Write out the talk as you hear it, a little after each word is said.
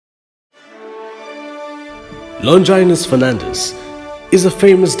Longinus Fernandes is a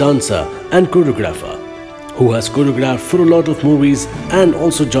famous dancer and choreographer who has choreographed for a lot of movies and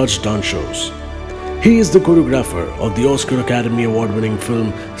also judged dance shows. He is the choreographer of the Oscar Academy Award-winning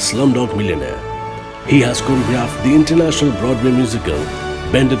film Slumdog Millionaire. He has choreographed the international Broadway musical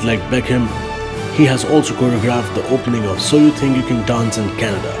Bend It Like Beckham. He has also choreographed the opening of So You Think You Can Dance in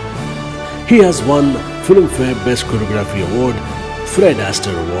Canada. He has won Filmfare Best Choreography Award, Fred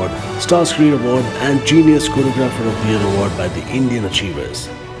Astaire Award, Starscreen Award and Genius Choreographer of the Year Award by the Indian Achievers.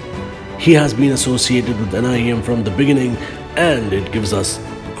 He has been associated with NIEM from the beginning, and it gives us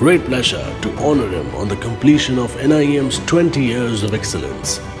great pleasure to honor him on the completion of NIEM's 20 years of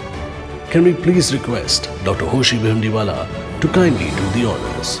excellence. Can we please request Dr. Hoshi Bhimdiwala to kindly do the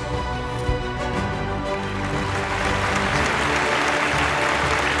honors.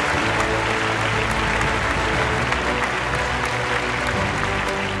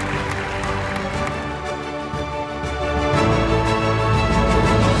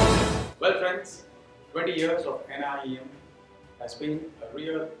 Well friends, 20 years of NIEM has been a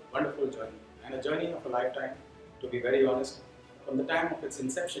real wonderful journey and a journey of a lifetime, to be very honest. From the time of its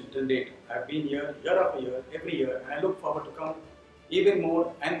inception till date, I have been here year after year, every year, and I look forward to come even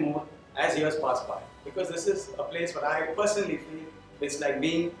more and more as years pass by, because this is a place where I personally feel it's like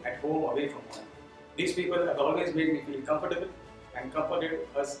being at home away from home. These people have always made me feel comfortable and comforted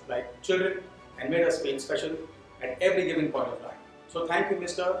us like children and made us feel special at every given point of time. So thank you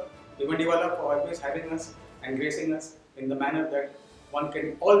Mr. Bhimdiwala for always having us and gracing us in the manner that one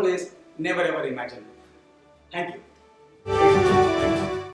can always never ever imagine. Thank you.